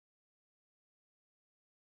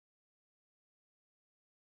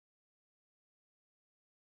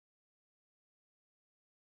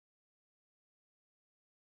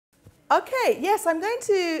Okay, yes, I'm going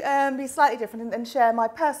to be slightly different and share my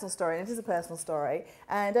personal story, and it is a personal story.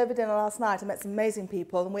 And over dinner last night, I met some amazing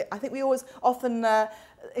people, and I think we always often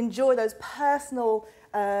enjoy those personal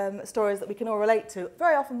stories that we can all relate to,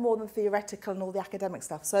 very often more than theoretical and all the academic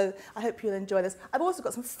stuff. So I hope you'll enjoy this. I've also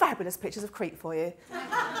got some fabulous pictures of Crete for you.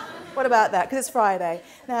 What about that? Because it's Friday.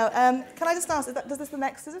 Now, can I just ask, does this the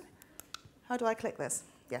next, is it? How do I click this?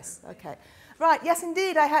 Yes, okay. Right, yes,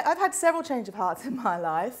 indeed. I've had several change of hearts in my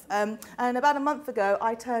life. And about a month ago,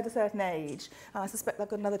 I turned a certain age. And I suspect I've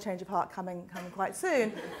got another change of heart coming quite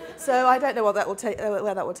soon. So I don't know where that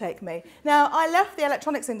will take me. Now, I left the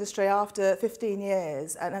electronics industry after 15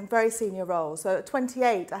 years and a very senior role. So at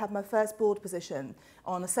 28, I had my first board position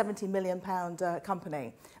on a £70 million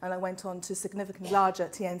company. And I went on to significantly larger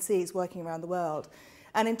TNCs working around the world.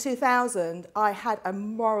 And in 2000, I had a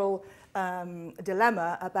moral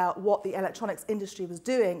dilemma about what the electronics industry was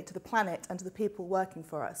doing to the planet and to the people working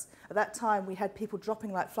for us. At that time, we had people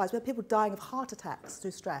dropping like flies. We had people dying of heart attacks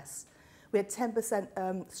through stress. We had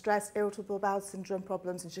 10% stress, irritable bowel syndrome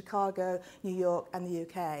problems in Chicago, New York, and the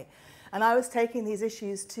UK. And I was taking these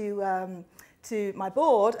issues to my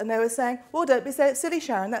board, and they were saying, well, don't be so silly,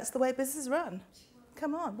 Sharon, that's the way businesses run.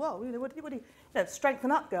 Come on, well, what do you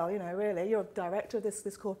strengthen up, girl, really. You're a director of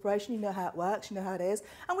this corporation, you know how it works, you know how it is.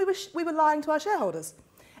 And we were lying to our shareholders.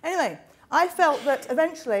 Anyway, I felt that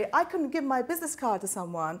eventually I couldn't give my business card to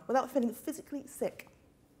someone without feeling physically sick.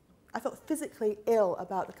 I felt physically ill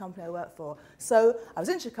about the company I worked for. So I was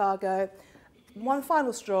in Chicago, one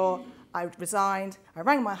final straw, I resigned, I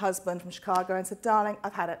rang my husband from Chicago and said, darling,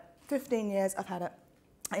 I've had it. 15 years, I've had it.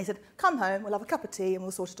 And he said, come home, we'll have a cup of tea and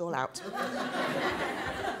we'll sort it all out.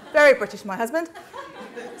 Very British, my husband.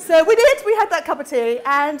 So we did, we had that cup of tea,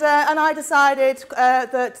 and I decided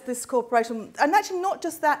that this corporation, and actually not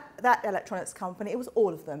just that electronics company, it was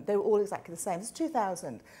all of them. They were all exactly the same. It's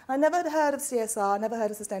 2000. I never had heard of CSR, never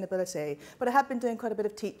heard of sustainability, but I had been doing quite a bit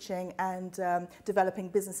of teaching and developing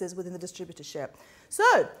businesses within the distributorship.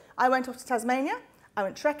 So I went off to Tasmania. I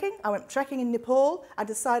went trekking in Nepal, and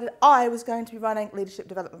decided I was going to be running leadership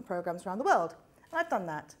development programs around the world. And I've done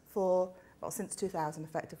that since 2000,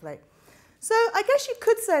 effectively. So I guess you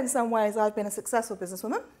could say in some ways I've been a successful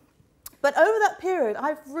businesswoman. But over that period,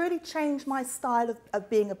 I've really changed my style of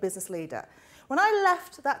being a business leader. When I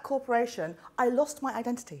left that corporation, I lost my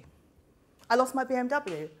identity. I lost my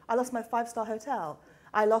BMW. I lost my five-star hotel.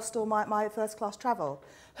 I lost all my first-class travel.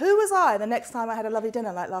 Who was I the next time I had a lovely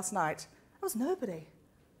dinner like last night? I was nobody.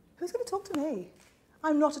 Who's going to talk to me?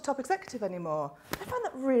 I'm not a top executive anymore. I found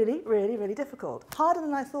that really, really, really difficult. Harder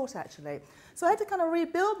than I thought, actually. So I had to kind of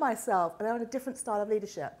rebuild myself and learn a different style of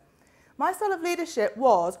leadership. My style of leadership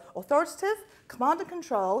was authoritative, command and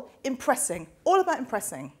control, impressing, all about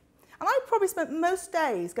impressing. And I probably spent most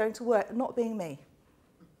days going to work not being me.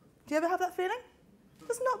 Do you ever have that feeling?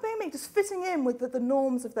 Just not being me, just fitting in with the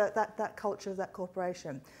norms of that culture of that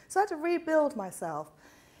corporation. So I had to rebuild myself.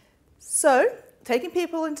 So, taking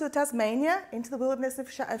people into Tasmania, into the wilderness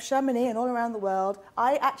of Chamonix and all around the world,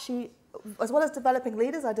 I actually, as well as developing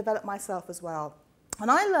leaders, I developed myself as well. And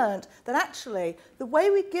I learned that actually the way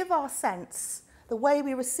we give our sense, the way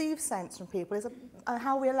we receive sense from people, is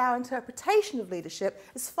how we allow interpretation of leadership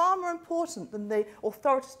is far more important than the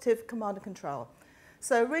authoritative command and control.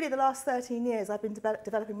 So really the last 13 years I've been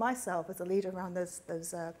developing myself as a leader around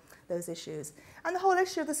those issues. And the whole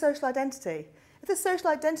issue of the social identity. If the social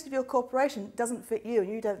identity of your corporation doesn't fit you and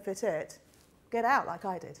you don't fit it, get out like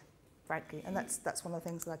I did, frankly. And that's one of the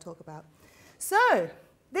things that I talk about. So,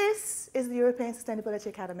 this is the European Sustainability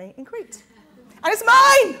Academy in Crete. And it's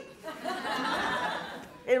mine!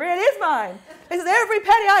 It really is mine. This is every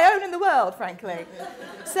penny I own in the world, frankly.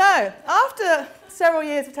 So, after several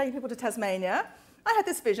years of taking people to Tasmania, I had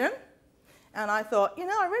this vision. And I thought,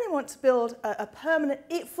 I really want to build a permanent,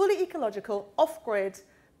 fully ecological, off-grid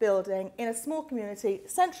building in a small community,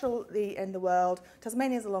 centrally in the world.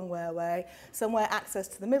 Tasmania's a long way away, somewhere access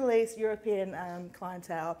to the Middle East, European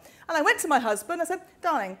clientele. And I went to my husband, I said,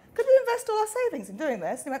 darling, could we invest all our savings in doing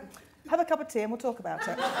this? And he went, have a cup of tea and we'll talk about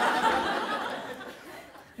it.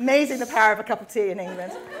 Amazing the power of a cup of tea in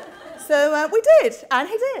England. So we did, and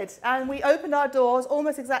he did. And we opened our doors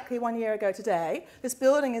almost exactly 1 year ago today. This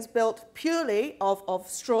building is built purely of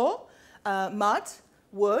straw, mud,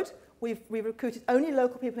 wood. We've recruited only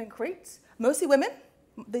local people in Crete, mostly women.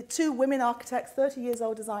 The two women architects, 30 years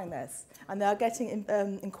old, designed this. And they are getting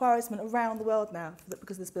inquiries from around the world now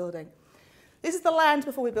because of this building. This is the land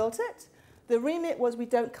before we built it. The remit was we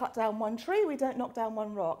don't cut down one tree, we don't knock down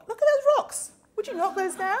one rock. Look at those rocks. Would you knock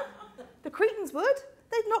those down? The Cretans would.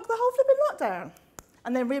 They'd knock the whole flipping lot down.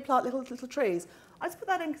 and then replant little trees. I just put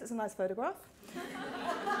that in because it's a nice photograph.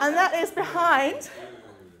 And that is behind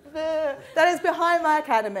my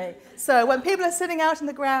academy. So when people are sitting out in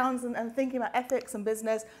the grounds and thinking about ethics and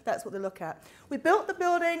business, that's what they look at. We built the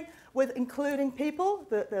building with including people,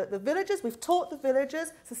 the villagers. We've taught the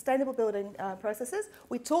villagers sustainable building processes.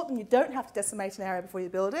 We taught them you don't have to decimate an area before you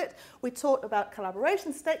build it. We taught about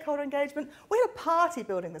collaboration, stakeholder engagement. We had a party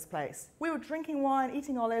building this place. We were drinking wine,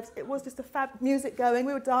 eating olives. It was just a fab music going.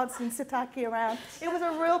 We were dancing sitaki around. It was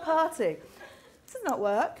a real party. This does not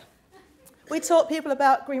work. We taught people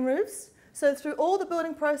about green roofs. So through all the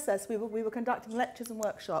building process, we were conducting lectures and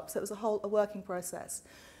workshops. It was a working process.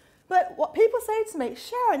 But what people say to me,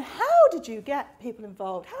 Sharon, how did you get people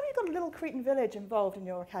involved? How have you got a little Cretan village involved in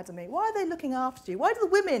your academy? Why are they looking after you? Why do the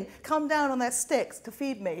women come down on their sticks to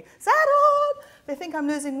feed me? Saddle! They think I'm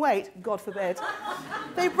losing weight, God forbid.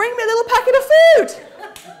 They bring me a little packet of food.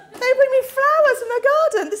 They bring me flowers from their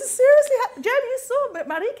garden. This is seriously happening. Jem, you saw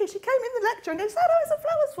Mariki. She came in the lecture and goes, Saddle, I have some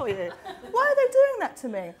flowers for you. Why are they doing that to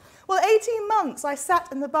me? Well, 18 months I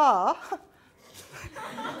sat in the bar.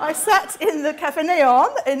 I sat in the Cafe Neon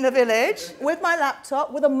in the village with my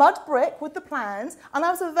laptop, with a mud brick, with the plans, and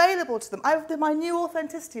I was available to them. I had my new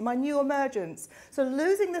authenticity, my new emergence. So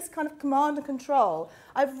losing this kind of command and control,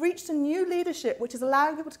 I've reached a new leadership which is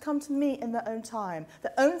allowing people to come to me in their own time,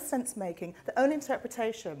 their own sense-making, their own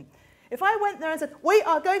interpretation. If I went there and said, we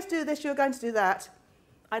are going to do this, you're going to do that,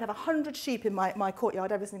 I'd have 100 sheep in my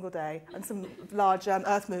courtyard every single day and some large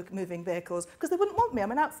earth-moving vehicles because they wouldn't want me.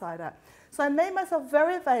 I'm an outsider. So I made myself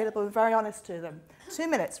very available and very honest to them. 2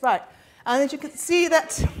 minutes, right. And as you can see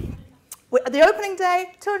that at the opening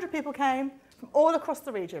day, 200 people came from all across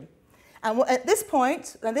the region. And at this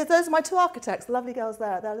point, and those are my two architects, the lovely girls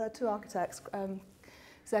there. They're two architects,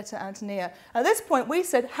 Zeta and Tania. At this point, we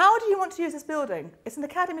said, how do you want to use this building? It's an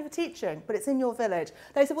academy for teaching, but it's in your village.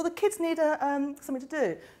 They said, well, the kids need something to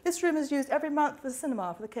do. This room is used every month for the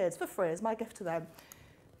cinema for the kids, for free. It's my gift to them.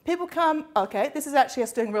 People come, okay, this is actually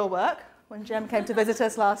us doing real work. When Jem came to visit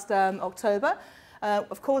us last October,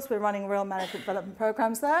 of course, we're running real management development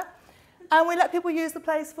programs there. And we let people use the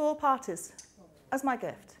place for parties as my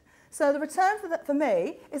gift. So the return for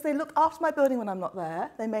me is they look after my building when I'm not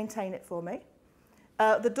there. They maintain it for me.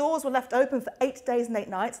 The doors were left open for 8 days and 8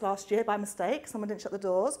 nights last year by mistake. Someone didn't shut the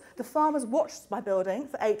doors. The farmers watched my building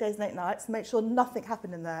for 8 days and 8 nights to make sure nothing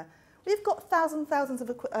happened in there. We've got thousands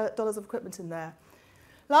of dollars of equipment in there.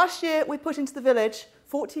 Last year, we put into the village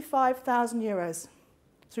 45,000 euros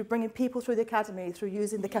through bringing people through the academy, through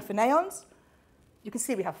using the Cafe Neons. You can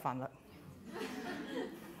see we have fun, look.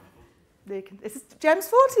 This is Jem's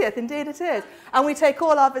 40th, indeed it is. And we take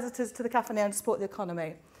all our visitors to the Cafe Neon to support the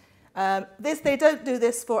economy. They don't do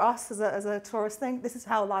this for us as a tourist thing. This is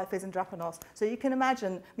how life is in Drapanos. So you can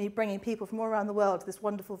imagine me bringing people from all around the world to this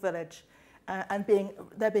wonderful village and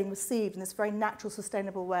they're being received in this very natural,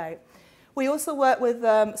 sustainable way. We also work with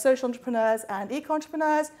social entrepreneurs and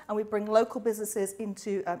eco-entrepreneurs, and we bring local businesses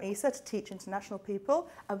into ESA to teach international people,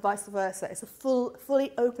 and vice versa. It's a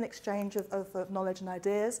fully open exchange of knowledge and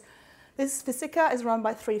ideas. This Fisica is run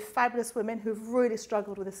by 3 fabulous women who've really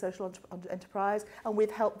struggled with this social enterprise, and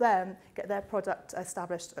we've helped them get their product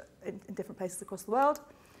established in different places across the world.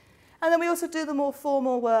 And then we also do the more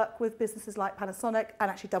formal work with businesses like Panasonic and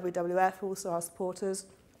actually WWF, who also are supporters,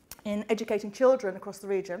 in educating children across the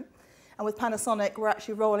region. And with Panasonic, we're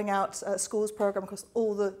actually rolling out a schools program across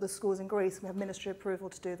all the schools in Greece. We have ministry approval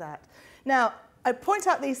to do that. Now, I point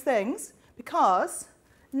out these things because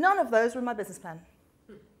none of those were in my business plan.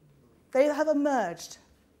 They have emerged.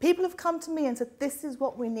 People have come to me and said, this is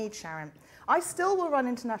what we need, Sharon. I still will run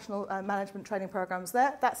international management training programs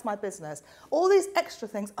there. That's my business. All these extra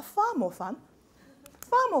things are far more fun.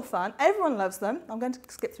 Far more fun. Everyone loves them. I'm going to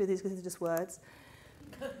skip through these because these are just words.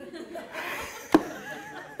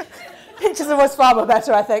 Pictures are always far more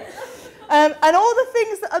better, I think. And all the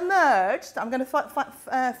things that emerged, I'm going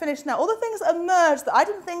to finish now, all the things that emerged that I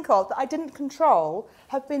didn't think of, that I didn't control,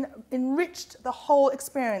 have been enriched the whole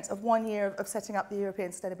experience of 1 year of setting up the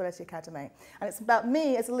European Sustainability Academy. And it's about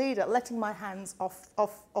me as a leader letting my hands off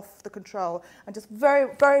the control. And just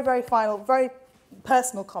very, very, very final, very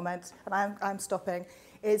personal comment, and I'm stopping,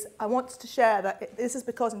 is I want to share that this is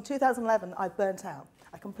because in 2011 I burnt out.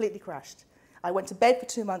 I completely crashed. I went to bed for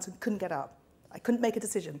 2 months and couldn't get up. I couldn't make a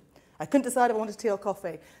decision. I couldn't decide if I wanted tea or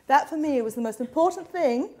coffee. That, for me, was the most important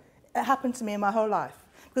thing that happened to me in my whole life.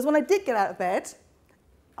 Because when I did get out of bed,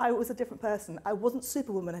 I was a different person. I wasn't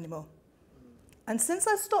Superwoman anymore. And since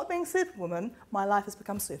I stopped being Superwoman, my life has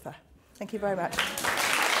become super. Thank you very much.